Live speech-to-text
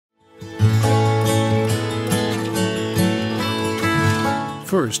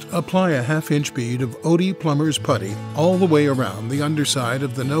First, apply a half-inch bead of Oatey plumber's putty all the way around the underside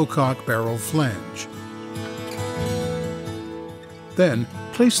of the no-calk barrel flange. Then,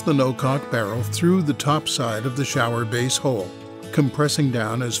 place the no-calk barrel through the top side of the shower base hole, compressing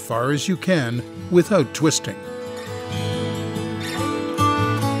down as far as you can without twisting.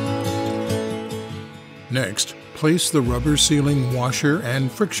 Next, place the rubber sealing washer and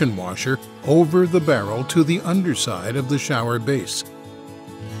friction washer over the barrel to the underside of the shower base.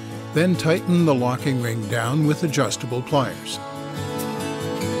 Then tighten the locking ring down with adjustable pliers.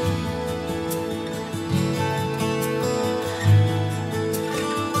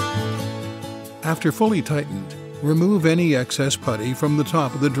 After fully tightened, remove any excess putty from the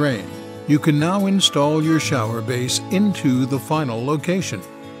top of the drain. You can now install your shower base into the final location.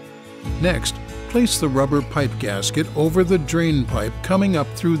 Next, place the rubber pipe gasket over the drain pipe coming up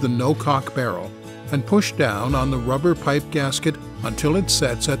through the no-calk barrel and push down on the rubber pipe gasket until it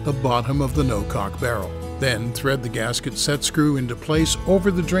sets at the bottom of the no-calk barrel. Then thread the gasket set screw into place over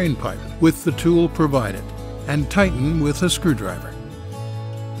the drain pipe with the tool provided and tighten with a screwdriver.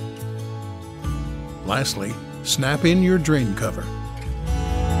 Lastly, snap in your drain cover.